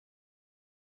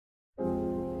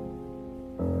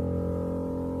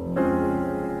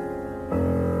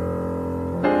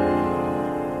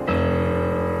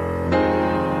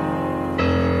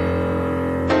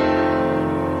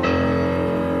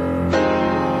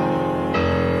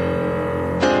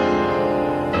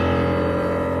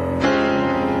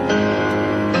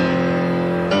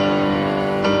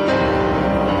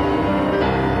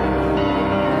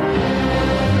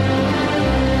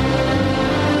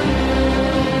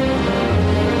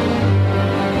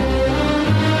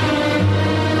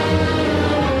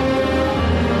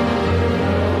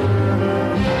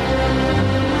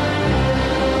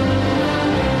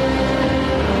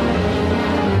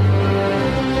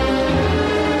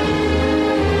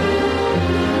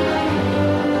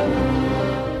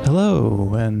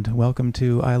and welcome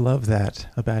to I Love That,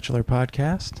 a Bachelor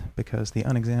podcast, because the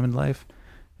unexamined life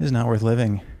is not worth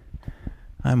living.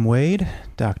 I'm Wade,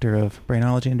 doctor of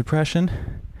brainology and depression.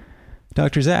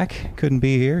 Dr. Zach couldn't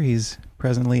be here. He's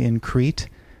presently in Crete,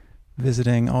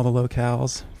 visiting all the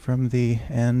locales from the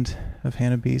end of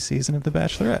Hannah B's season of The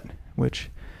Bachelorette, which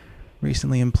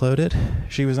recently imploded.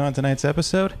 She was on tonight's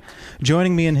episode.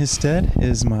 Joining me in his stead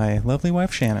is my lovely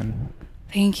wife, Shannon.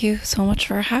 Thank you so much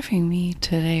for having me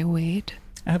today, Wade.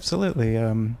 Absolutely.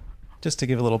 Just to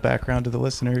give a little background to the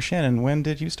listeners, Shannon, when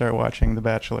did you start watching The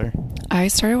Bachelor? I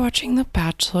started watching The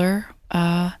Bachelor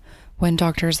when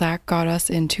Dr. Zach got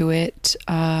us into it.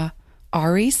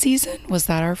 Ari's season, was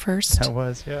that our first? That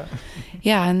was, yeah.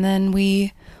 Yeah, and then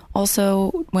we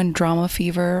also, when Drama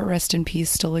Fever, rest in peace,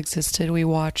 still existed, we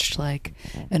watched like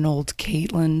an old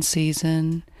Caitlyn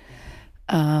season.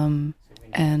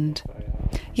 And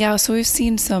yeah, so we've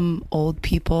seen some old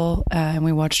people, and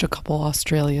we watched a couple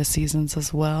Australia seasons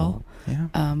as well.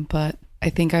 Yeah. But I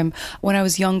think when I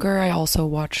was younger, I also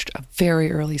watched a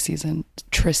very early season.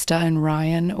 Trista and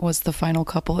Ryan was the final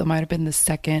couple. It might have been the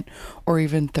second or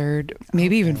even third,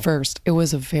 maybe even first. It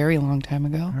was a very long time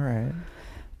ago. All right.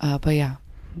 But yeah.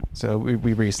 So we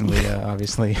recently,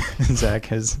 obviously, Zach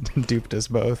has duped us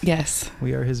both. Yes.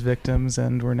 We are his victims,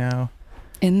 and we're now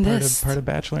in part of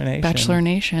Bachelor Nation. Bachelor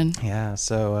Nation. Yeah,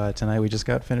 so tonight we just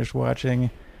got finished watching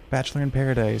Bachelor in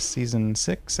Paradise Season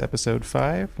 6, Episode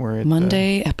 5. We're at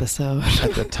Monday episode.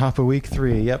 At the top of Week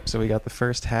 3, yep. So we got the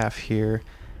first half here.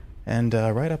 And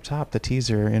right up top, the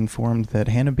teaser informed that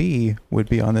Hannah B would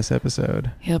be on this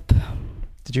episode. Yep.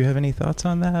 Did you have any thoughts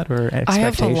on that or expectations? I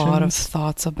have a lot of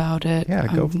thoughts about it. Yeah,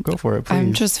 go for it, please.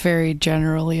 I'm just very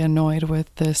generally annoyed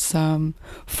with this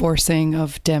forcing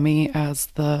of Demi as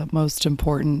the most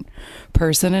important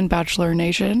person in Bachelor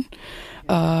Nation.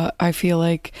 I feel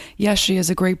like, yes, she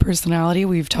has a great personality.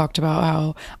 We've talked about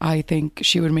how I think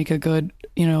she would make a good,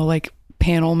 like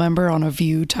panel member on a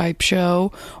View type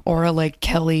show, or like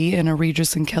Kelly in a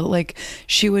Regis and Kelly. Like,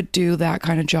 she would do that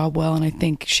kind of job well, and I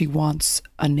think she wants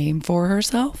a name for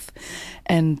herself.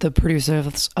 And the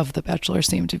producers of The Bachelor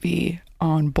seem to be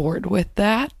on board with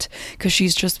that, because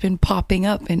she's just been popping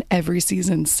up in every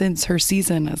season since her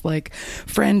season as like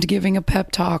friend giving a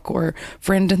pep talk or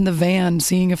friend in the van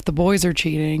seeing if the boys are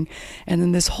cheating. And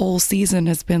then this whole season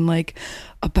has been like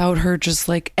about her, just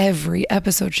like every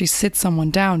episode she sits someone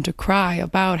down to cry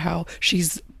about how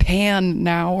she's pan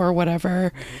now or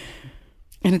whatever.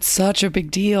 And it's such a big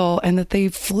deal. And that they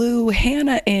flew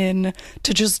Hannah in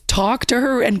to just talk to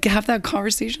her and have that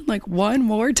conversation like one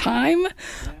more time.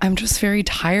 I'm just very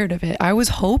tired of it. I was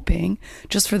hoping,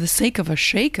 just for the sake of a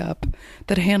shakeup,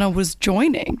 that Hannah was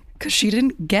joining, because she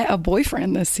didn't get a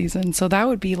boyfriend this season. So that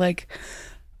would be like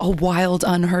a wild,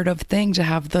 unheard of thing to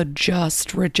have the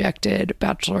just rejected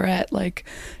Bachelorette like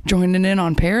joining in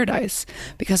on Paradise.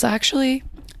 Because actually,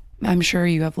 I'm sure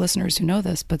you have listeners who know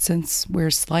this, but since we're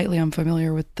slightly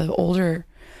unfamiliar with the older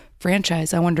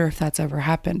franchise, I wonder if that's ever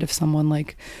happened, if someone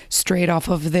like straight off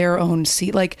of their own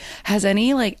seat, like has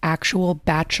any like actual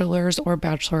bachelors or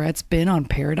bachelorettes been on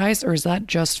Paradise, or is that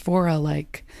just for a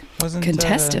like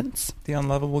contestants? The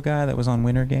unlovable guy that was on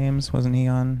Winter Games, wasn't he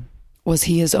on? Was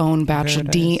he his own bachelor?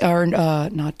 Paradise? Dean, or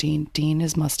not Dean. Dean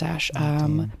is mustache.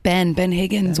 Ben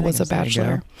Higgins was a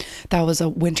bachelor. That was a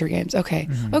Winter Games. Okay.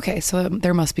 Mm-hmm. Okay. So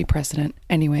there must be precedent.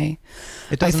 Anyway,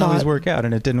 it doesn't always work out,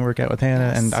 and it didn't work out with Hannah.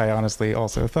 Yes. And I honestly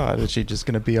also thought, is she just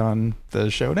going to be on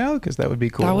the show now? Because that would be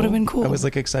cool. That would have been cool. I was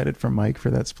like excited for Mike for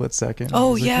that split second.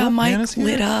 Oh yeah, like, Mike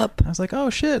lit up. I was like,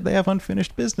 oh shit, they have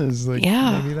unfinished business. Like,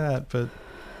 yeah, maybe that, but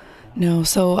no.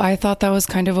 So I thought that was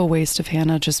kind of a waste of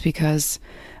Hannah, just because.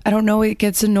 I don't know, it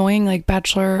gets annoying. Like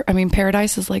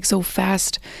Paradise is like so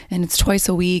fast, and it's twice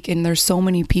a week, and there's so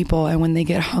many people, and when they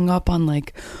get hung up on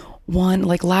like one,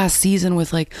 like last season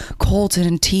with like Colton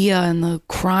and Tia and the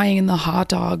crying and the hot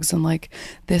dogs, and like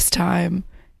this time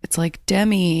it's like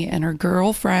Demi and her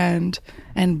girlfriend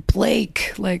and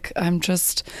Blake. Like I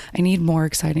need more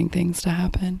exciting things to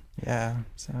happen. Yeah,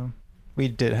 so we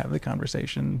did have the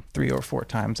conversation 3 or 4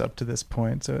 times up to this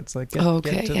point, so it's like get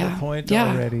to the point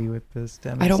already with this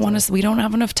Demi. I don't want to. We don't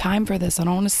have enough time for this. I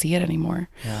don't want to see it anymore.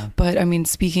 Yeah. But I mean,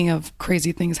 speaking of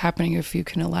crazy things happening, if you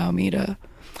can allow me to,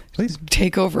 please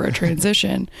take over a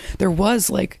transition. There was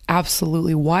like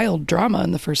absolutely wild drama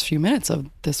in the first few minutes of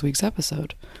this week's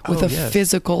episode with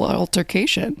physical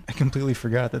altercation. I completely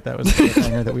forgot that was the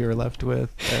cliffhanger that we were left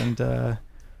with, and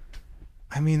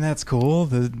I mean, that's cool.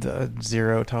 The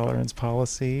zero tolerance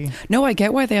policy. No, I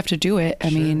get why they have to do it. I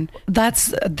Sure. mean,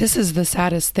 this is the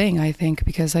saddest thing, I think,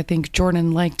 because I think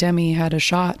Jordan, like Demi, had a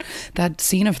shot. That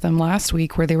scene of them last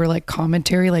week where they were like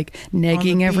commentary, like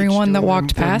negging beach, everyone that doing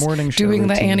walked their past, morning show doing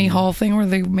the routine. Annie Hall thing where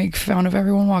they make fun of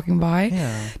everyone walking by.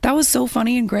 Yeah. That was so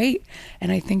funny and great.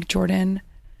 And I think Jordan,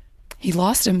 he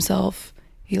lost himself.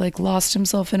 He like lost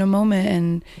himself in a moment,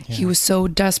 and he Yeah. was so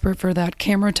desperate for that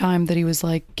camera time that he was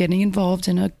like getting involved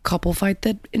in a couple fight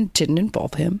that didn't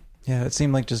involve him. Yeah, it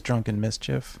seemed like just drunken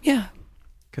mischief. Yeah.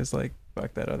 Because, like,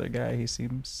 fuck that other guy. He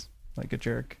seems like a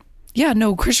jerk. Yeah,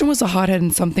 no, Christian was a hothead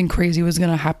and something crazy was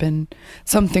going to happen.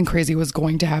 Something crazy was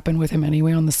going to happen with him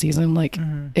anyway on the season. Like,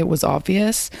 it was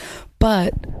obvious.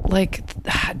 But, like,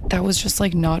 that was just,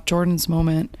 like, not Jordan's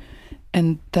moment.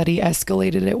 And that he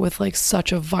escalated it with, like,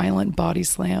 such a violent body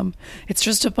slam. It's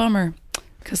just a bummer.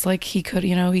 Because, like, he could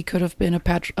have been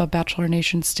a Bachelor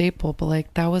Nation staple. But, like,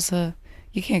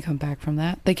 you can't come back from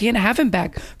that. They can't have him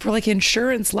back for like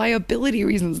insurance liability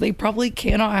reasons. They probably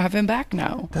cannot have him back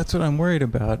now. That's what I'm worried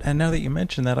about. And now that you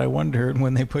mention that, I wondered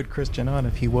when they put Christian on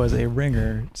if he was a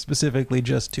ringer specifically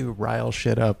just to rile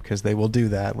shit up, because they will do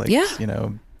that. Like, Yeah. you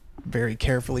know, very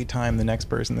carefully time the next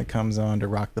person that comes on to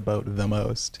rock the boat the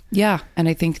most. Yeah, and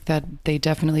I think that they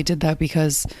definitely did that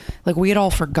because like we had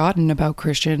all forgotten about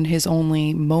Christian. His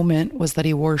only moment was that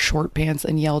he wore short pants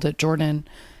and yelled at Jordan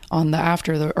on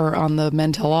the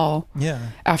Men Tell All. Yeah.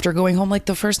 After going home, like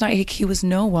the first night he was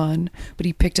no one, but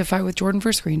he picked a fight with Jordan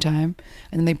for screen time,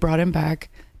 and then they brought him back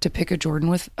to pick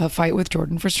a fight with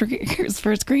Jordan for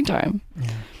screen time.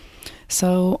 Yeah.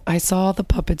 So I saw the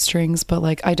puppet strings, but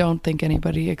like I don't think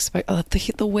anybody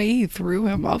the way he threw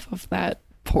him off of that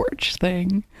porch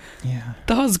thing. Yeah.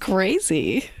 That was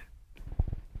crazy.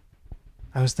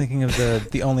 I was thinking of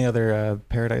the only other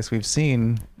Paradise we've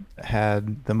seen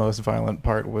had the most violent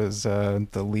part was the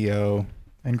Leo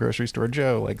and Grocery Store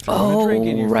Joe, like throwing a drink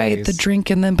in your face. The drink,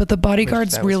 and then but the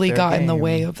bodyguards that was really their got in the game.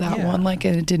 way of that Yeah. one, like,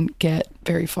 and it didn't get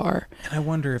very far. And I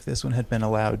wonder if this one had been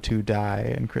allowed to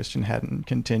die and Christian hadn't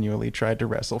continually tried to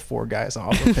wrestle four guys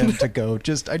off of him to go,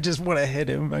 I just want to hit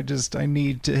him. I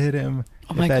need to hit him.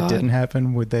 Oh if my that God. didn't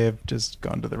happen, would they have just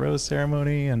gone to the rose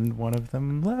ceremony and one of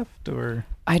them left? Or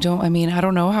I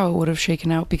don't know how it would have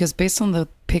shaken out, because based on the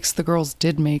picks the girls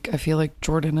did make, I feel like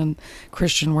Jordan and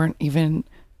Christian weren't even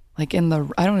like I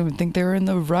don't even think they were in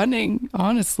the running,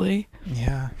 honestly.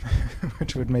 yeah,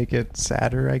 which would make it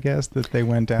sadder, I guess, that they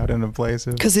went out in a place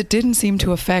of. Because it didn't seem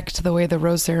to affect the way the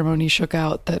rose ceremony shook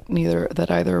out that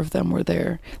either of them were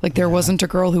there. Like there Yeah. wasn't a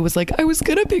girl who was like, I was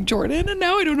gonna pick Jordan and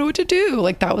now I don't know what to do.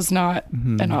 Like that was not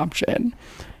an option.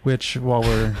 Which, while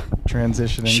we're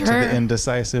transitioning to Sure. the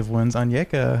indecisive ones,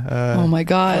 Anyeka. Oh my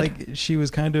God. Like she was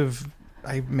kind of.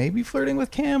 Maybe flirting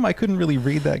with Cam. I couldn't really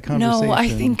read that conversation. No, I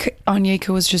think Anyeka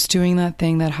was just doing that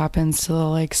thing that happens to the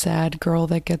like sad girl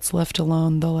that gets left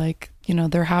alone. The like,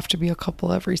 there have to be a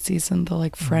couple every season. The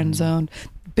like friend zone.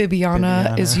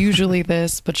 Bibiana is usually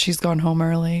this, but she's gone home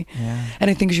early. Yeah. And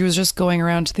I think she was just going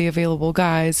around to the available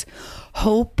guys,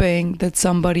 hoping that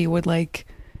somebody would like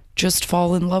just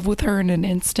fall in love with her in an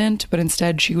instant. But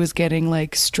instead she was getting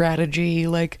like strategy,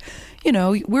 like,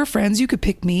 we're friends, you could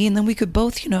pick me and then we could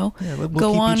both, We'll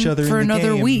go keep on each other for in the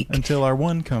another game week. until our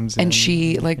one comes in. And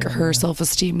she, like, Yeah. her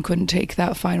self-esteem couldn't take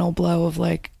that final blow of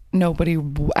like, nobody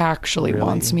actually Really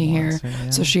wants me here. wants her, yeah.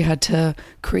 So she had to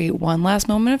create one last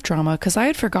moment of drama, because I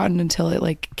had forgotten until it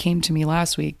like came to me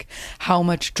last week how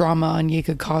much drama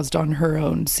Anyeka caused on her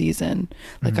own season.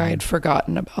 Like I had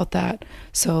forgotten about that.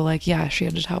 So like, yeah, she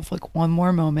had to have like one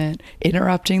more moment,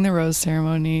 interrupting the rose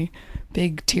ceremony,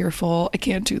 big tearful, I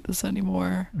can't do this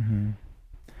anymore. And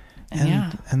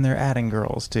yeah. And they're adding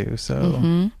girls too.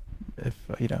 So if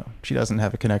she doesn't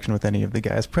have a connection with any of the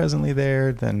guys presently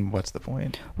there, then what's the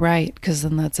point? Right, because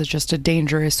then that's just a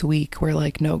dangerous week where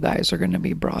like no guys are going to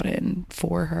be brought in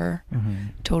for her.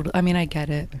 Totally. I mean, I get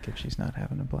it. Like if she's not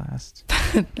having a blast.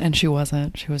 And she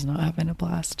wasn't. She was not having a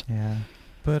blast. Yeah.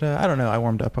 But I don't know. I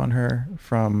warmed up on her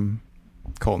from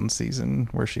Colton's season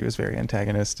where she was very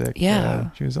antagonistic.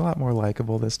 Yeah. She was a lot more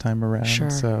likable this time around.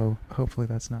 Sure. So hopefully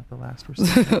that's not the last we're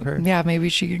seeing of her. Yeah, maybe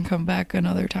she can come back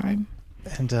another time.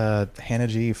 And Hannah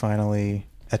G finally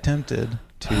attempted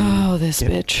to this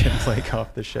bitch. get Blake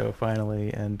off the show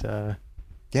finally. And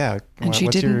yeah. And she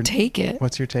didn't take it.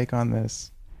 What's your take on this?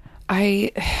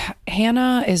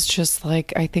 Hannah is just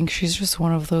like, I think she's just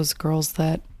one of those girls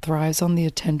that thrives on the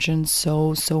attention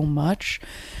so much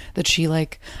that she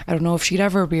like, I don't know if she'd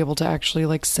ever be able to actually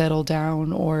like settle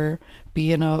down or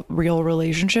be in a real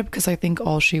relationship, because I think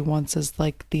all she wants is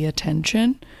like the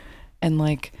attention. And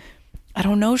like, I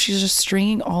don't know, she's just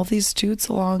stringing all these dudes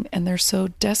along and they're so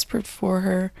desperate for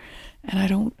her. And I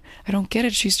don't get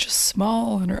it. She's just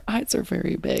small and her eyes are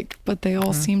very big, but they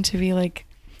all seem to be like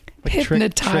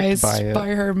hypnotized tricked by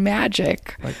her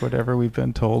magic. Like whatever we've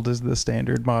been told is the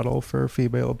standard model for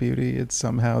female beauty, it's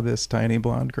somehow this tiny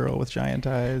blonde girl with giant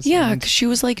eyes. Yeah, because she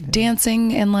was like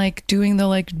dancing and like doing the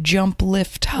like jump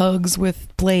lift hugs with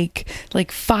Blake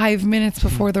like 5 minutes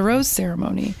before the rose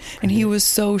ceremony. And he was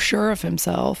so sure of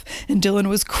himself. And Dylan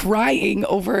was crying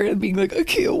over it and being like, I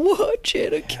can't watch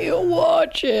it. I can't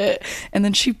watch it. And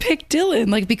then she picked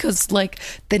Dylan, like, because like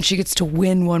then she gets to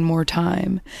win one more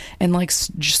time. And like,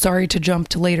 sorry to jump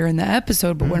to later in the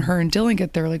episode, but when her and Dylan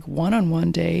get their like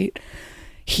one-on-one date,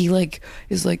 he like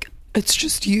is like, it's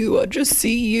just you, I just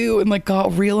see you, and like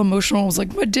got real emotional, was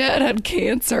like, my dad had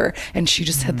cancer, and she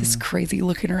just had this crazy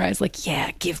look in her eyes like,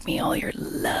 yeah, give me all your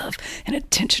love and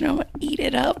attention, I'm gonna eat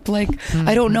it up. Like,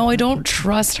 I don't know, I don't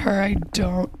trust her.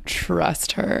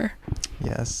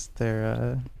 Yes,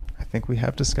 I think we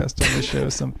have discussed on the show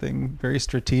something very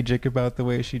strategic about the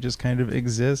way she just kind of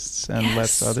exists and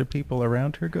lets other people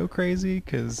around her go crazy,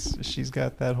 because she's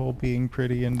got that whole being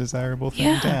pretty and desirable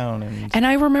thing down. And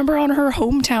I remember on her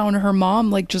hometown, her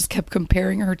mom like just kept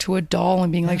comparing her to a doll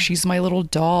and being like, she's my little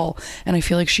doll. And I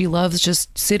feel like she loves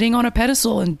just sitting on a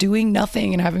pedestal and doing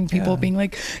nothing and having people being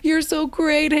like, you're so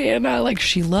great, Hannah. Like,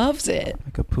 she loves it.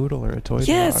 Like a poodle or a toy dog.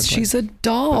 Yes, she's a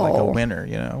doll. Like a winner,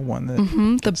 one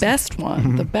that the best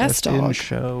one, the best dog. In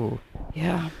show.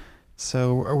 Yeah.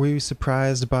 So are we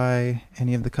surprised by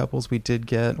any of the couples we did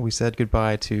get? We said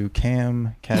goodbye to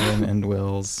Cam, Kevin, and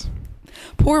Wills.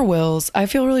 Poor Wills. I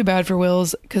feel really bad for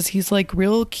Wills because he's like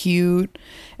real cute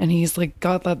and he's like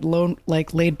got that lone,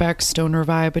 like laid back stoner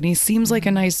vibe, and he seems like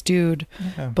a nice dude.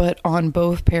 Yeah. But on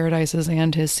both Paradises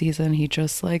and his season, he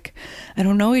just like, I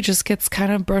don't know, he just gets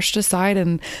kind of brushed aside.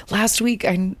 And last week,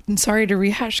 I'm sorry to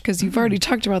rehash because you've already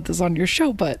talked about this on your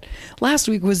show, but last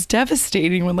week was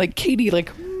devastating when like Katie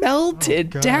like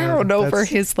melted down over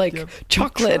his like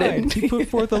chocolate, and he put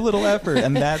forth a little effort,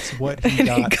 and that's what he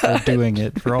got for doing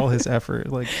it, for all his effort.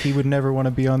 Like, he would never want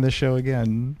to be on this show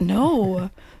again. No.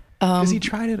 Because he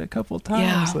tried it a couple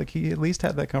times. Yeah. Like, he at least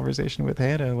had that conversation with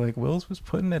Hannah. Like, Wills was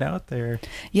putting it out there.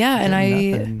 Yeah,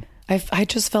 and I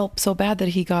just felt so bad that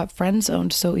he got friend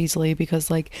zoned so easily, because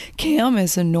like Cam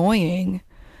is annoying,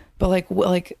 but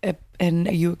like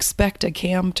and you expect a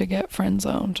Cam to get friend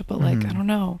zoned, but like I don't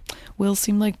know, Will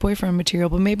seemed like boyfriend material,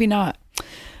 but maybe not.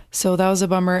 So that was a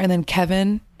bummer. And then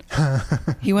Kevin,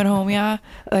 he went home. Yeah,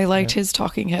 I liked his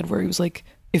talking head where he was like,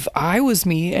 if I was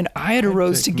me and I had a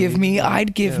rose to give me,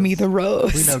 I'd give me the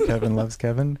rose. We know Kevin loves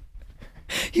Kevin.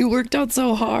 He worked out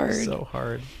so hard. So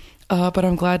hard. But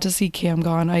I'm glad to see Cam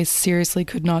gone. I seriously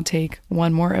could not take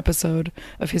one more episode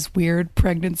of his weird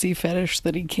pregnancy fetish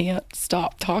that he can't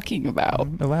stop talking about.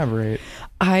 Elaborate.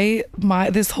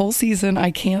 This whole season,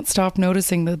 I can't stop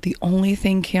noticing that the only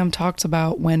thing Cam talks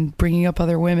about when bringing up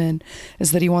other women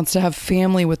is that he wants to have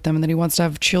family with them and that he wants to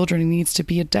have children. He needs to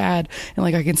be a dad. And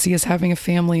like, I can see us having a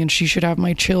family and she should have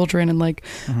my children. And like,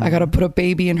 I got to put a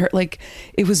baby in her. Like,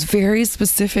 it was very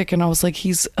specific. And I was like,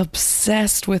 he's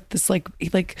obsessed with this, like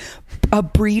a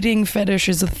breeding fetish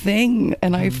is a thing.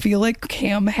 And I feel like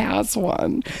Cam has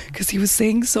one, because he was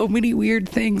saying so many weird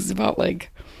things about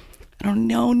like, I don't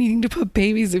know, needing to put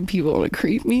babies in people would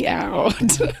creep me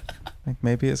out. Like,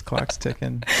 maybe his clock's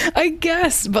ticking. I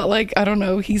guess, but like, I don't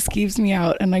know, he skeeves me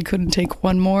out, and I couldn't take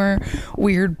one more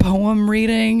weird poem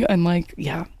reading. And like,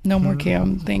 yeah, no more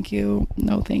Cam. Thank you.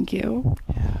 No, thank you.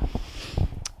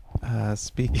 Yeah.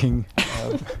 Speaking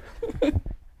of...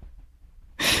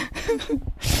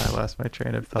 I lost my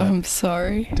train of thought. I'm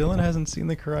sorry. Dylan hasn't seen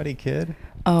The Karate Kid.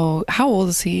 Oh, how old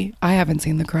is he? I haven't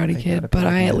seen The Karate Kid, but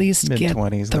I at least get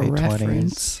the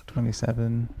reference.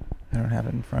 27. I don't have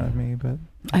it in front of me, but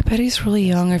I bet he's really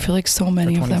young. I feel like so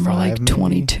many of them are like maybe.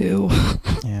 22.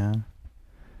 Yeah.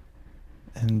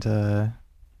 And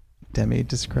Demi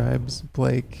describes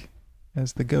Blake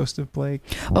as the ghost of Blake.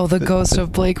 Oh, the ghost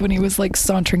of Blake when he was like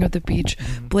sauntering up the beach.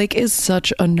 Blake is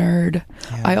such a nerd.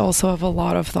 Yeah. I also have a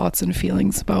lot of thoughts and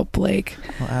feelings about Blake.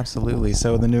 Well, absolutely.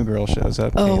 So the new girl shows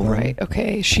up. Oh, Caitlin. Right.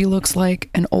 Okay. She looks like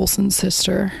an Olsen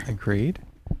sister. Agreed.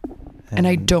 And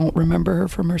I don't remember her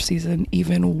from her season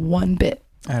even one bit.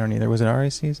 I don't either. Was it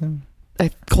Ari's season?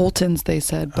 Colton's, they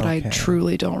said, but I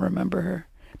truly don't remember her.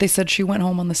 They said she went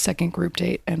home on the second group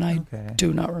date, and I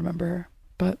do not remember her.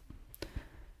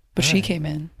 But she came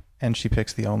in. And she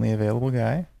picks the only available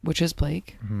guy. Which is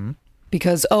Blake. Mm-hmm.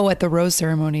 Because, at the rose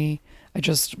ceremony, I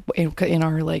just, in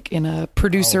our, like, in a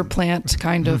producer plant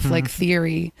kind of, like,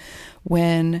 theory,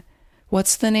 when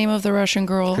what's the name of the Russian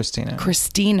girl? Christina.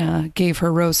 Christina gave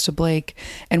her rose to Blake.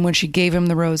 And when she gave him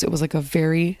the rose, it was like a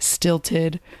very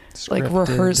stilted, like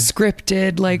rehearsed,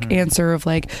 scripted, like answer of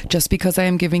like, just because I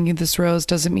am giving you this rose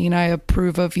doesn't mean I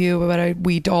approve of you, but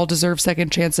we all deserve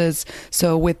second chances.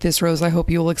 So with this rose, I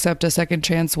hope you will accept a second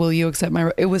chance. Will you accept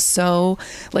my It was so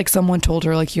like someone told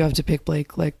her like, you have to pick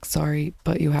Blake. Like, sorry,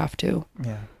 but you have to.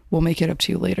 Yeah. We'll make it up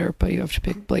to you later, but you have to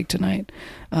pick Blake tonight.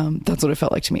 That's what it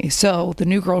felt like to me. So the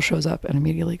new girl shows up and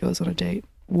immediately goes on a date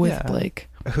with Blake.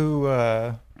 Who,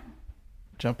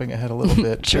 jumping ahead a little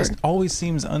bit, Sure. just always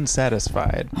seems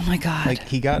unsatisfied. Oh my God. Like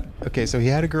so he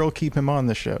had a girl keep him on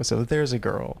the show. So there's a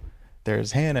girl.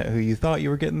 There's Hannah, who you thought you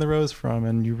were getting the rose from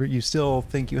and you still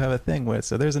think you have a thing with.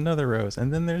 So there's another rose.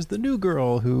 And then there's the new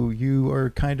girl who you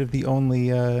are kind of the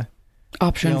only...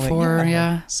 option for,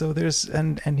 yeah. So there's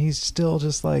and he's still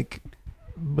just like,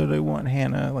 but I want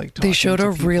Hannah. Like they showed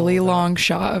a really about... long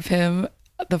shot of him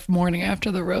the morning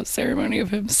after the rose ceremony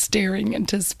of him staring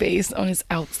into space on his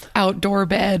outdoor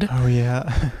bed. Oh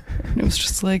yeah. And it was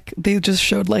just like they just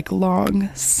showed like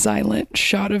long silent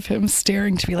shot of him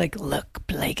staring to be like, look,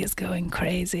 Blake is going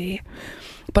crazy.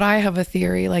 But I have a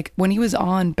theory, like when he was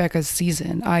on Becca's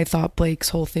season, I thought Blake's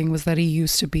whole thing was that he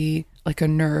used to be like a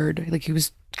nerd. Like he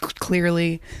was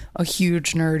clearly a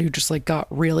huge nerd who just like got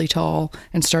really tall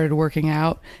and started working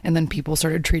out, and then people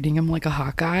started treating him like a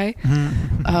hot guy.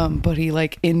 But he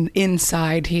like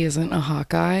inside he isn't a hot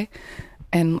guy.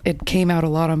 And it came out a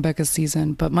lot on Becca's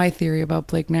season. But my theory about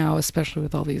Blake now, especially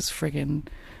with all these friggin'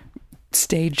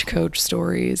 stagecoach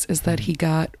stories, is that he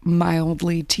got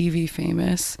mildly TV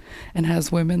famous and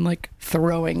has women like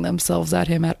throwing themselves at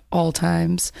him at all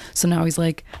times. So now he's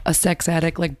like a sex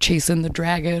addict, like chasing the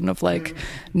dragon of like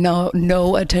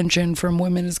no attention from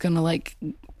women is gonna like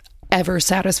ever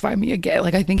satisfy me again.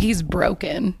 Like I think he's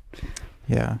broken.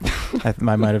 Yeah. I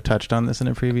might have touched on this in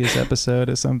a previous episode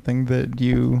as something that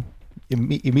you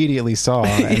immediately saw,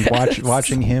 and Yes.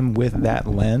 watching him with that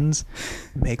lens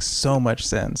makes so much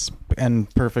sense. And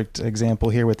perfect example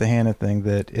here with the Hannah thing,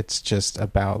 that it's just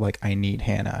about like, I need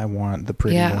Hannah, I want the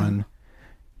pretty one,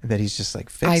 that he's just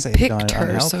like fixated on it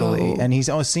unhealthily. And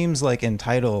he always seems like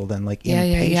entitled and like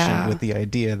impatient with the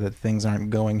idea that things aren't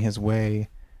going his way.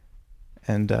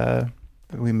 And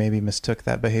we maybe mistook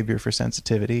that behavior for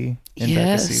sensitivity in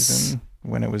Becca's season,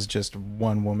 when it was just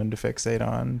one woman to fixate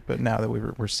on. But now that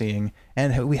we're seeing,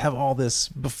 and we have all this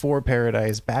before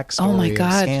Paradise backstory. Oh my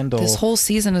God. Scandal, this whole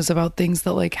season is about things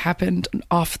that like happened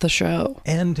off the show.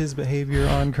 And his behavior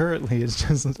on Currently is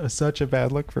just such a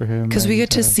bad look for him. Because we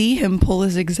get to see him pull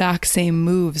his exact same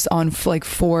moves on like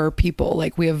 4 people.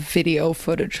 Like we have video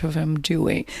footage of him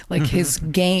doing like his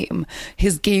game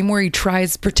where he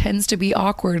pretends to be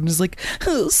awkward and is like,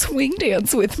 oh, swing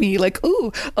dance with me. Like,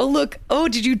 oh look, oh,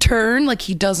 did you turn? Like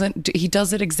he does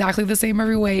it exactly the same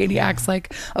every way, and he acts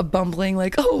like a bumbling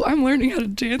like, oh, I'm learning how to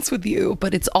dance with you,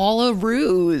 but it's all a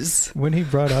ruse. When he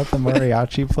brought out the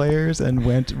mariachi players and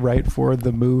went right for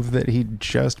the move that he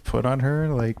just put on her,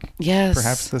 like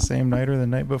perhaps the same night or the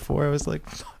night before, I was like,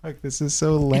 fuck, this is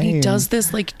so lame. And he does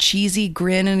this like cheesy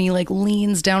grin, and he like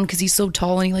leans down because he's so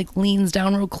tall, and he like leans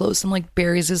down real close and like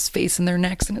buries his face in their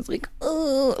necks, and it's like,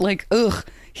 ugh.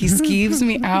 He skeeves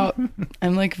me out.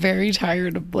 I'm like very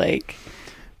tired of Blake.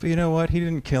 But you know what? He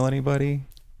didn't kill anybody,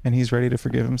 and he's ready to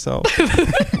forgive himself.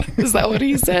 Is that what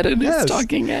he said in his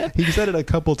talking head? He said it a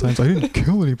couple times. I didn't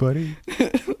kill anybody.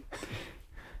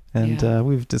 And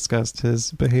we've discussed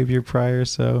his behavior prior,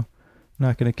 so I'm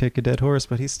not going to kick a dead horse,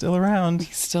 but he's still around.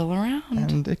 He's still around.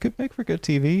 And it could make for good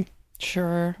TV.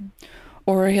 Sure.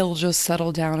 Or he'll just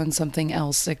settle down and something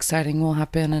else exciting will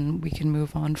happen and we can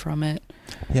move on from it.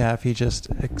 Yeah, if he just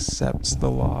accepts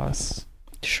the loss.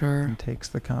 Sure. And takes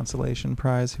the consolation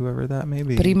prize, whoever that may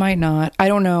be. But he might not. I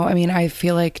don't know. I mean, I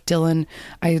feel like Dylan,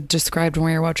 I described when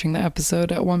we were watching the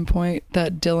episode at one point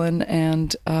that Dylan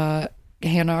and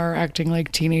Hannah are acting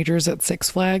like teenagers at Six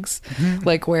Flags,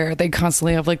 like where they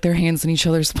constantly have like their hands in each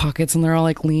other's pockets and they're all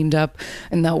like leaned up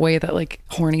in that way that like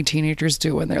horny teenagers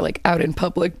do when they're like out in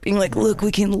public being like, look,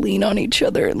 we can lean on each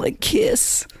other and like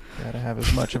kiss. Gotta have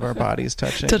as much of our bodies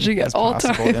touching at as all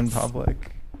possible times in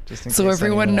public. Just in so case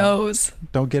everyone knows.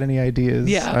 Don't get any ideas.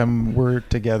 Yeah. We're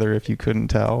together if you couldn't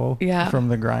tell from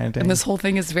the grinding. And this whole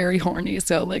thing is very horny,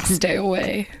 so like stay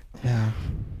away. Yeah.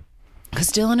 Because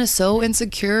Dylan is so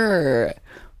insecure.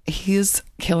 He's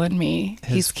killing me.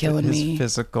 He's killing me. His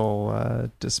physical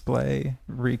display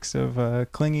reeks of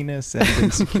clinginess and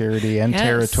insecurity and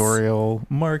territorial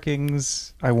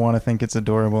markings. I want to think it's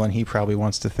adorable, and he probably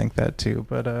wants to think that too.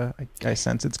 But I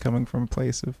sense it's coming from a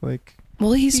place of like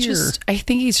Well, fear. I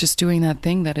think he's just doing that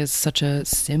thing that is such a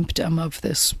symptom of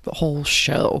this whole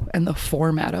show and the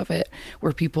format of it,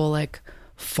 where people like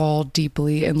fall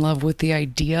deeply in love with the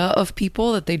idea of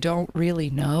people that they don't really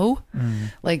know.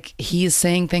 Like, he is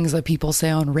saying things that people say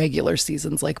on regular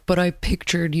seasons, like, but I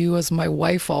pictured you as my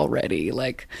wife already.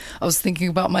 Like, I was thinking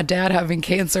about my dad having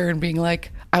cancer and being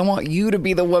like, I want you to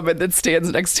be the woman that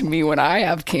stands next to me when I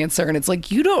have cancer. And it's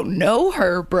like, you don't know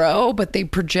her, bro. But they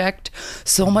project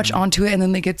so much onto it, and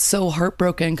then they get so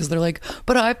heartbroken because they're like,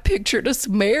 but I pictured us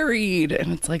married.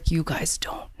 And it's like, you guys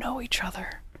don't know each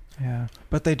other. Yeah,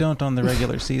 but they don't on the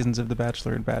regular seasons of The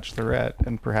Bachelor and Bachelorette,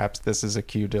 and perhaps this is a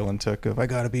cue Dylan took of, I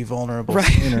gotta be vulnerable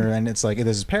sooner, and it's like,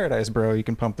 this is paradise, bro, you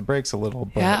can pump the brakes a little,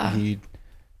 but he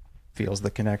feels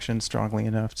the connection strongly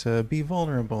enough to be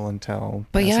vulnerable and tell.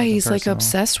 But yeah, he's personal. Like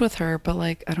obsessed with her, but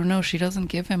like, I don't know, she doesn't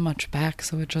give him much back,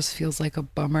 so it just feels like a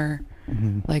bummer,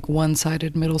 like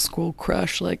one-sided middle school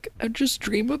crush, like, I just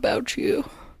dream about you.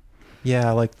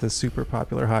 Yeah, like the super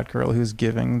popular hot girl who's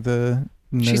giving the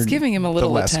nerd, she's giving him a little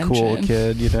the less attention. Cool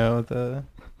kid,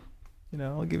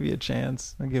 I'll give you a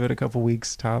chance. I'll give it a couple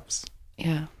weeks tops.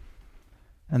 Yeah.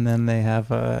 And then they have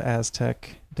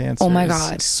Aztec dancers. Oh my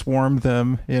God. Swarm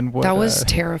them in what? That was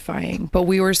terrifying. But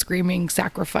we were screaming,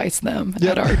 sacrifice them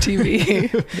at our TV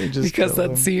because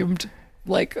that seemed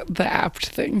like the apt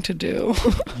thing to do.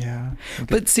 Yeah. Okay.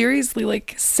 But seriously,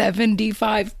 like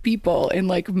 75 people in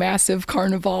like massive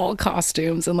carnival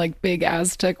costumes and like big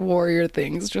Aztec warrior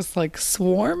things just like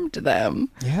swarmed them.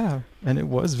 Yeah. And it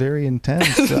was very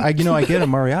intense. I get a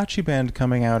mariachi band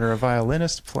coming out or a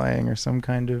violinist playing or some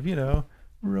kind of,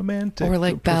 romantic or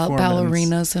like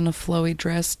ballerinas in a flowy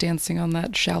dress dancing on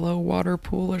that shallow water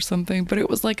pool or something. But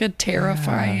it was like a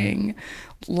terrifying,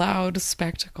 loud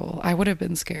spectacle. I would have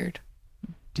been scared.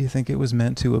 Do you think it was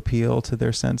meant to appeal to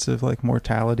their sense of like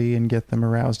mortality and get them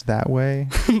aroused that way?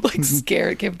 Like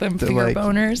scared, give them fear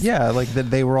boners? Yeah, like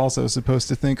that they were also supposed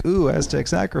to think, ooh, Aztec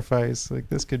sacrifice, like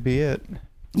this could be it.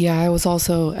 Yeah, I was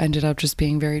also ended up just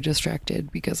being very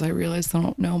distracted because I realized I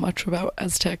don't know much about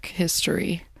Aztec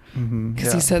history.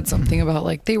 Because he said something about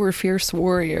like they were fierce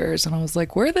warriors, and I was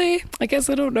like, were they? I guess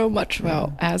I don't know much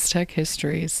about Aztec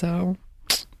history, so.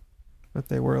 But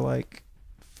they were like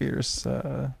fierce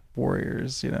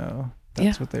warriors,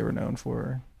 that's what they were known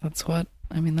for. That's what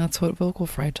Vocal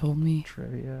Fry told me.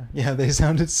 Trivia. Yeah, they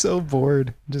sounded so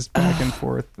bored, just back and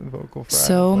forth. Vocal Fry.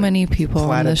 So many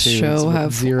people on this show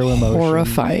have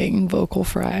horrifying Vocal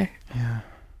Fry. Yeah.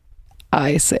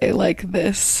 I say like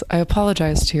this. I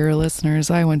apologize to your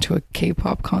listeners. I went to a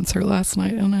K-pop concert last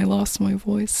night and I lost my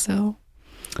voice, so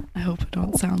I hope it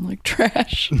don't sound like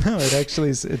trash. No,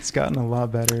 it's gotten a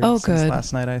lot better since good.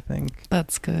 Last night, I think.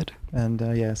 That's good. And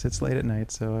yes, it's late at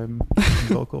night, so I'm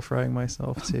vocal frying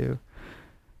myself too.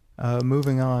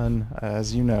 Moving on,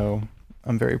 as you know,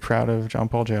 I'm very proud of John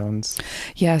Paul Jones.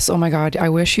 Yes. Oh my God. I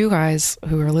wish you guys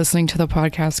who are listening to the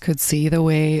podcast could see the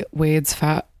way Wade's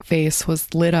fat face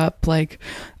was lit up like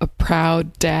a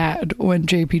proud dad when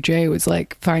JPJ was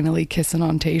like finally kissing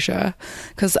on Tayshia.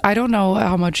 Because I don't know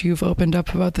how much you've opened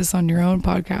up about this on your own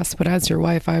podcast, but as your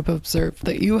wife, I've observed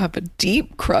that you have a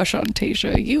deep crush on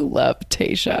Tayshia. You love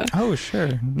Tayshia. Oh,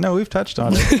 sure. No, we've touched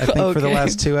on it. I think for the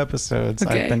last 2 episodes,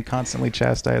 I've been constantly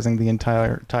chastising the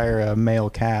entire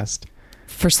male cast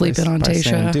for sleeping on Tayshia.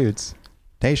 Saying, dudes,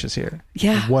 Tayshia's here.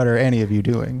 Yeah. What are any of you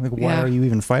doing? Like, why are you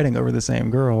even fighting over the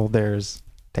same girl? There's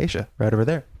Tayshia right over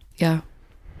there. Yeah.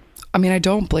 I mean, I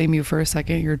don't blame you for a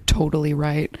second. You're totally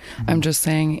right. I'm just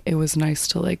saying it was nice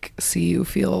to like see you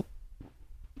feel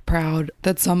proud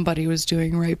that somebody was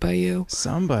doing right by you.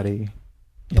 Somebody.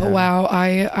 Yeah. But wow,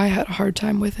 I had a hard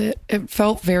time with it. It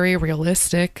felt very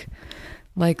realistic.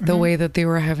 Like the way that they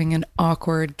were having an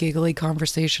awkward, giggly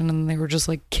conversation and they were just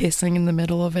like kissing in the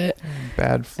middle of it.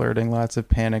 Bad flirting, lots of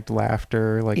panicked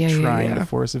laughter, like trying to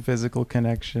force a physical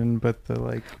connection, but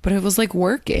But it was like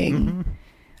working.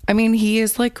 I mean, he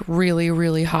is like really,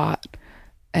 really hot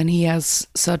and he has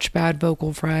such bad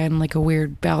vocal fry and like a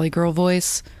weird Valley Girl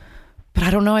voice. But I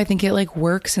don't know, I think it like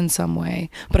works in some way.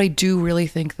 But I do really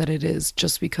think that it is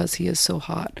just because he is so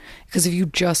hot. Because if you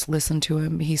just listen to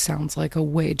him, he sounds like a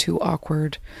way too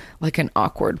awkward, like an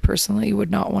awkward person that you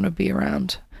would not want to be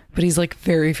around. But he's like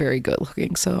very, very good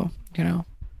looking. So,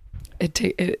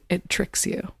 it tricks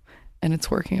you. And it's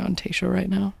working on Tayshia right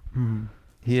now.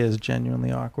 He is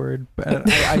genuinely awkward. But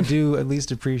I do at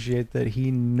least appreciate that he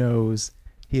knows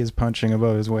he is punching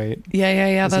above his weight. Yeah.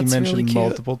 As that's he mentioned really cute.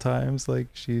 Multiple times, like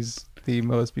she's the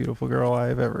most beautiful girl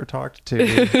I've ever talked to,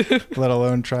 let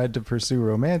alone tried to pursue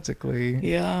romantically.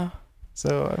 Yeah.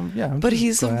 So I'm But just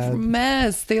he's glad. a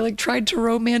mess. They like tried to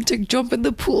romantic jump in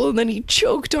the pool and then he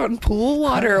choked on pool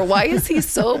water. Why is he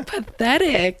so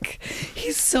pathetic?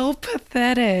 He's so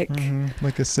pathetic.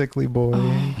 Like a sickly boy.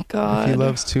 Oh God. If he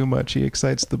loves too much, he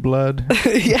excites the blood.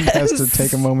 Yes. He has to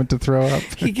take a moment to throw up.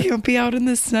 He can't be out in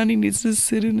the sun. He needs to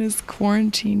sit in his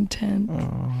quarantine tent.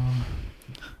 Oh,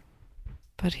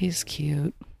 But he's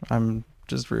cute. I'm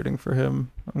just rooting for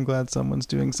him. I'm glad someone's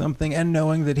doing something, and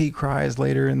knowing that he cries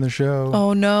later in the show.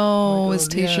 Oh no, Like, is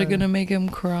oh, Tasha yeah. gonna make him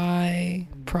cry?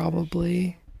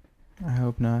 Probably. I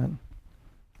hope not.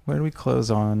 Where do we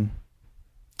close on?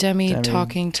 Demi Demi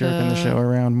talking jerking the show to,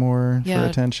 around more Yeah. for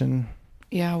attention.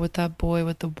 yeah, with that boy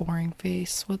with the boring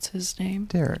face. What's his name?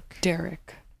 Derek.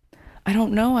 Derek. I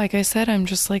don't know. Like I said, I'm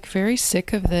just like very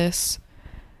sick of this.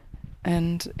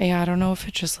 And yeah, I don't know if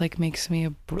it just like makes me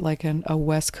a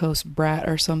West Coast brat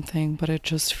or something, but it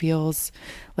just feels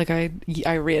like I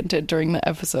ranted during the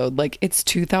episode. Like it's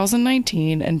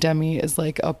 2019 and Demi is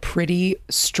like a pretty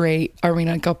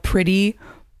like a pretty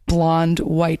blonde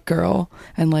white girl,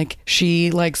 and like she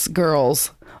likes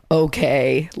girls.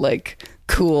 Okay, like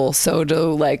cool. So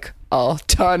do like a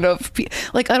ton of people.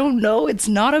 Like I don't know. It's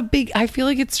not a big. I feel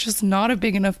like it's just not a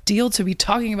big enough deal to be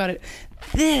talking about it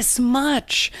this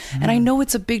much. And I know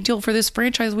it's a big deal for this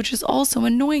franchise, which is also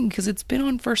annoying because it's been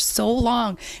on for so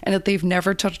long, and that they've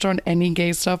never touched on any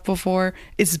gay stuff before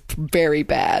is very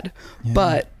bad.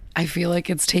 But I feel like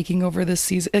it's taking over this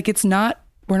season. Like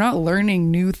we're not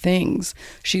learning new things.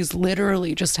 She's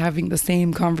literally just having the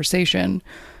same conversation,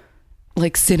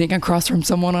 like sitting across from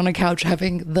someone on a couch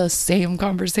having the same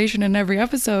conversation in every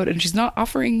episode, and she's not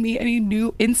offering me any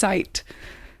new insight.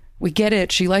 We get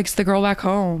it. She likes the girl back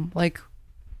home. Like,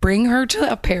 bring her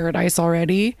to a paradise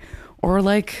already, or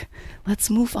like, let's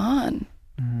move on.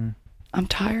 I'm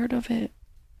tired of it.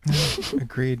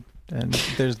 Agreed. And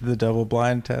there's the double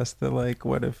blind test that like,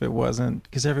 what if it wasn't?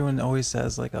 Because everyone always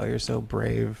says like, oh, you're so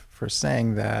brave for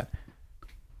saying that.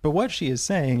 But what she is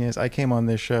saying is, I came on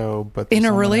this show, but In a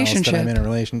someone else that relationship. I'm in a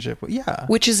relationship with. Yeah.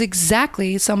 Which is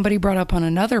exactly, somebody brought up on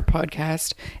another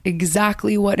podcast,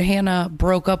 exactly what Hannah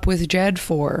broke up with Jed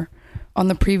for on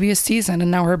the previous season.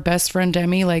 And now her best friend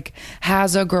Demi like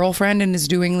has a girlfriend and is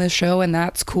doing this show, and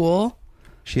that's cool.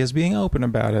 She is being open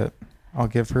about it. I'll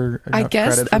give her I enough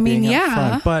guess- credit for I mean, being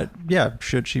yeah. upfront. But yeah,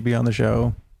 should she be on the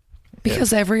show?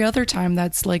 Because every other time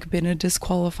that's like been a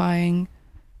disqualifying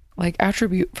like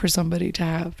attribute for somebody to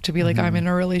have, to be like, I'm in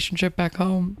a relationship back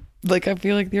home. Like I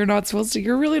feel like you're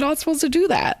really not supposed to do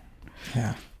that.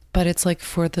 Yeah. But it's like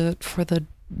for the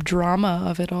drama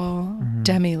of it all.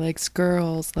 Demi likes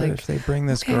girls. But Like if they bring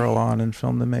this okay. girl on and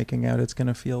film the making out, it's going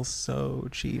to feel so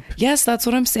cheap. Yes, that's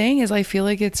what I'm saying is I feel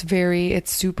like it's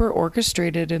super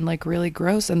orchestrated and like really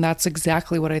gross. And that's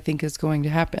exactly what I think is going to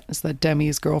happen, is that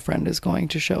Demi's girlfriend is going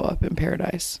to show up in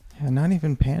paradise. Yeah, not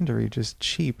even pandery, just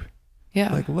cheap.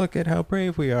 Yeah. Like, look at how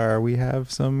brave we are. We have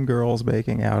some girls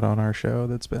baking out on our show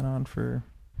that's been on for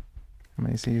how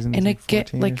many seasons? And Like it get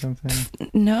 14 like or something?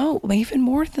 no, even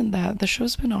more than that. The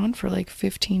show's been on for like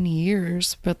 15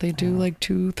 years, but they do like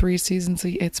 2-3 seasons.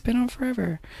 It's been on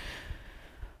forever.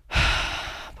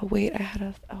 But wait, I had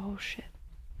a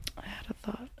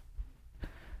thought.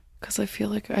 Because I feel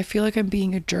like I'm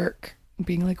being a jerk,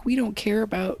 being like, we don't care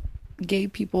about gay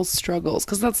people's struggles,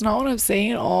 because that's not what I'm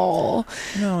saying at all.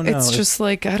 No, It's just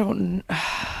like I don't.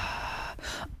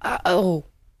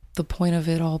 The point of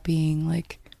it all being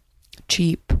like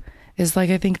cheap is like,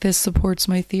 I think this supports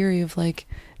my theory of like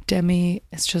Demi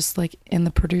is just like, and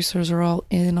the producers are all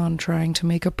in on trying to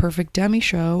make a perfect Demi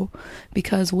show,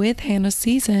 because with Hannah's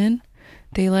season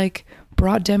they like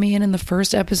brought Demi in the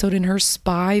first episode in her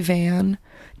spy van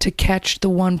to catch the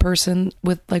one person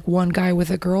with like one guy with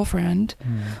a girlfriend,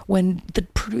 when the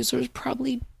producers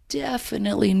probably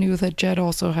definitely knew that Jed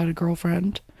also had a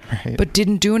girlfriend, right. but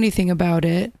didn't do anything about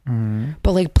it.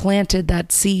 But like planted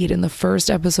that seed in the first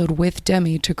episode with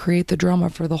Demi to create the drama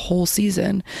for the whole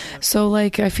season. So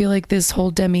like I feel like this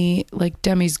whole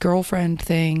Demi's girlfriend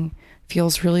thing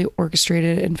feels really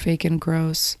orchestrated and fake and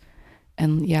gross.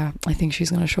 And yeah, I think she's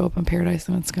gonna show up in Paradise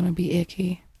and it's gonna be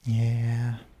icky.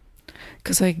 Yeah.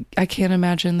 Because I can't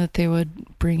imagine that they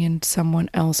would bring in someone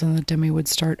else and that Demi would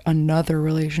start another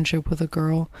relationship with a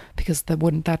girl, because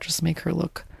wouldn't that just make her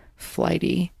look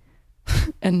flighty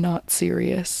and not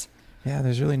serious? Yeah,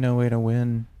 there's really no way to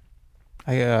win.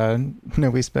 I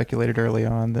know we speculated early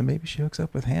on that maybe she hooks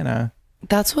up with Hannah.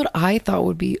 That's what I thought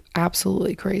would be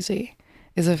absolutely crazy,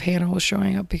 is if Hannah was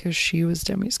showing up because she was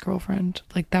Demi's girlfriend.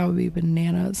 Like that would be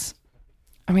bananas.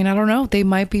 I mean, I don't know. They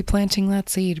might be planting that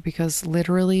seed because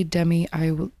literally Demi,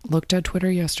 looked at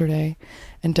Twitter yesterday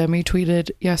and Demi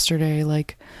tweeted yesterday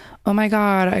like, oh my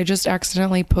God, I just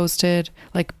accidentally posted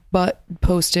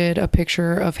a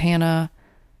picture of Hannah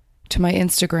to my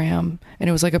Instagram, and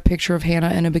it was like a picture of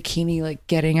Hannah in a bikini like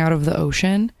getting out of the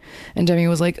ocean, and Demi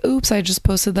was like, oops, I just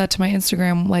posted that to my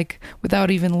Instagram like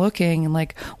without even looking, and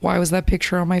like, why was that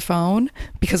picture on my phone?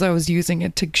 Because I was using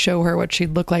it to show her what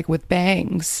she'd look like with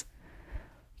bangs.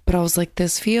 But I was like,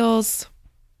 this feels,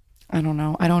 I don't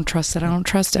know, I don't trust it. I don't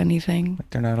trust anything. Like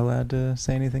they're not allowed to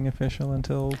say anything official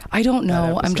until I don't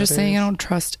know. I'm just saying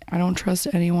airs? I don't trust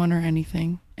anyone or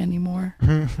anything anymore.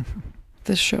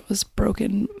 This show has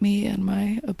broken me and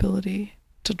my ability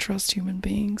to trust human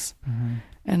beings. Mm-hmm.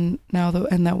 And now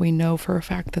that we know for a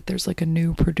fact that there's like a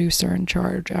new producer in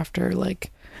charge after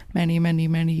like many, many,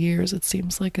 many years, it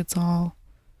seems like it's all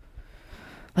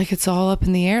up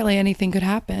in the air. Like anything could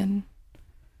happen.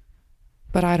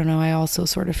 But I don't know. I also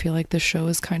sort of feel like this show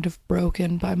is kind of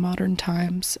broken by modern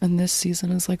times. And this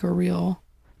season is like a real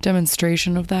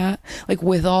demonstration of that. Like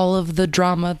with all of the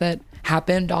drama that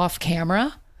happened off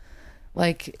camera.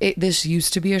 Like this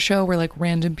used to be a show where like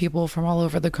random people from all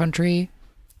over the country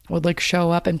would like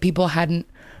show up and people hadn't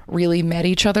really met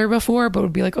each other before, but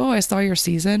would be like, oh, I saw your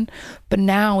season. But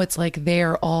now it's like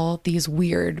they're all these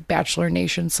weird Bachelor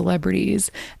Nation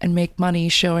celebrities and make money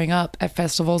showing up at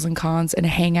festivals and cons and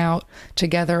hang out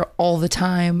together all the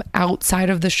time outside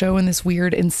of the show in this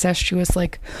weird incestuous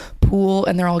like pool.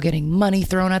 And they're all getting money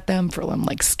thrown at them for them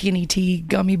like skinny tea,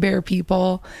 gummy bear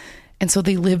people. And so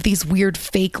they live these weird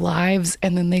fake lives.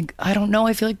 And then I don't know,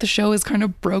 I feel like the show is kind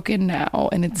of broken now.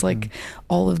 And it's like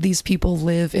all of these people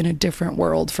live in a different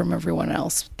world from everyone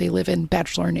else. They live in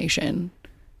Bachelor Nation,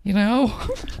 you know?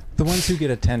 The ones who get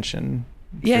attention.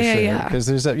 Yeah. Because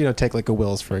there's, take like a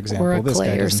Wills, for example. Or a this Clay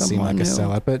guy or doesn't seem like a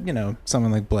sellout. But,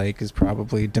 someone like Blake is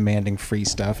probably demanding free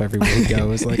stuff everywhere he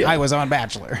goes. Like, I was on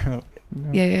Bachelor.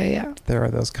 Yeah. There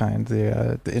are those kinds,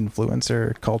 the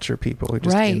influencer culture people who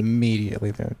just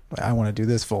immediately, I want to do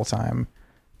this full time,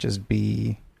 just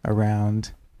be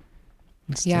around,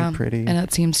 stay pretty. And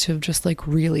it seems to have just like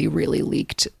really, really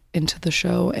leaked into the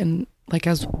show, and like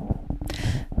as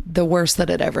the worst that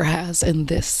it ever has. And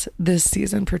this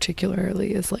season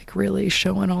particularly is like really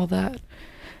showing all that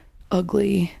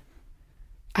ugly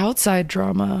outside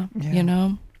drama,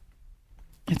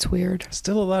 It's weird.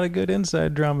 Still a lot of good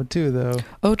inside drama too, though.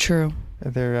 Oh, true.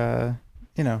 They're,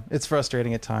 it's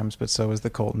frustrating at times, but so is the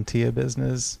Colton Tia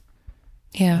business.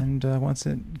 Yeah. And once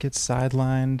it gets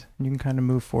sidelined, you can kind of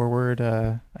move forward.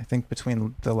 I think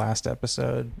between the last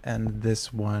episode and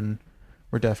this one,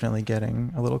 we're definitely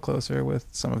getting a little closer with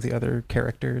some of the other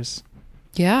characters.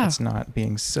 Yeah. It's not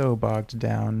being so bogged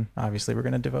down. Obviously, we're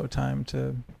going to devote time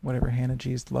to whatever Hannah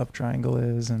G's love triangle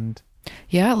is, and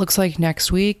yeah, it looks like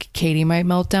next week Katie might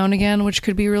melt down again, which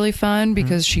could be really fun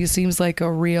because she seems like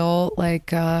a real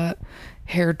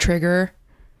hair trigger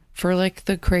for like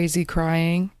the crazy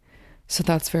crying. So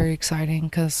that's very exciting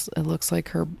because it looks like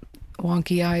her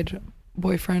wonky-eyed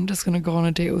boyfriend is going to go on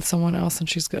a date with someone else and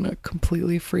she's going to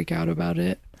completely freak out about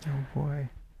it. Oh boy.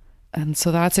 And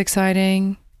so that's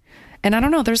exciting. And I don't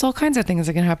know, there's all kinds of things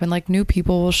that can happen. Like new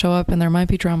people will show up and there might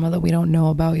be drama that we don't know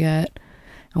about yet.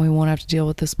 And we won't have to deal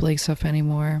with this Blake stuff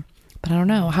anymore. But I don't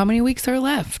know. How many weeks are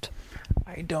left?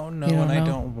 I don't know, and I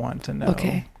don't want to know.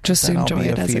 Okay, just enjoy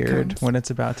it as it comes. When it's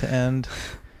about to end.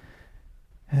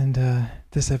 And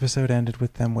this episode ended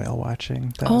with them whale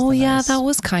watching. That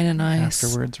was kind of nice.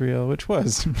 Afterwards reel, which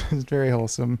was very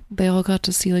wholesome. They all got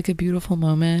to see like a beautiful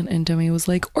moment, and Demi was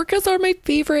like, orcas are my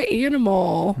favorite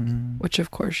animal. Which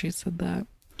of course she said that.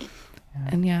 Yeah.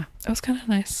 And it was kind of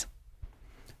nice.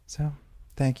 So,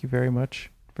 thank you very much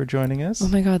for joining us. Oh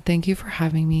my God, thank you for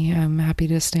having me. I'm happy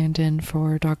to stand in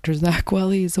for Dr. Zach while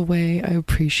he's away. I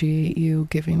appreciate you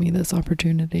giving me this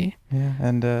opportunity. Yeah,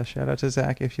 and shout out to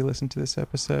Zach if you listen to this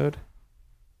episode.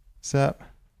 Sup?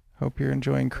 Hope you're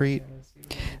enjoying Crete.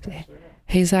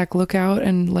 Hey Zach, look out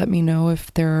and let me know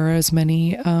if there are as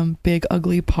many big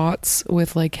ugly pots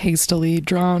with like hastily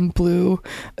drawn blue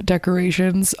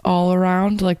decorations all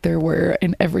around like there were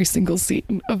in every single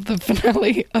scene of the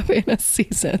finale of Anna's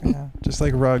season. Yeah, just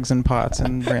like rugs and pots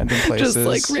in random places. Just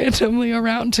like randomly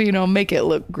around to, make it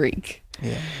look Greek.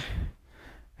 Yeah.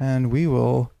 And we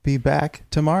will be back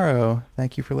tomorrow.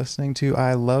 Thank you for listening to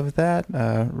I Love That.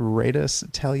 Rate us,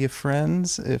 tell your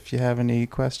friends. If you have any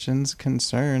questions,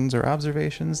 concerns, or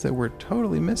observations that we're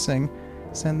totally missing,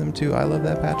 send them to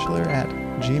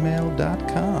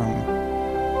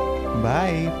ilovethatbachelor@gmail.com.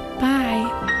 Bye. Bye.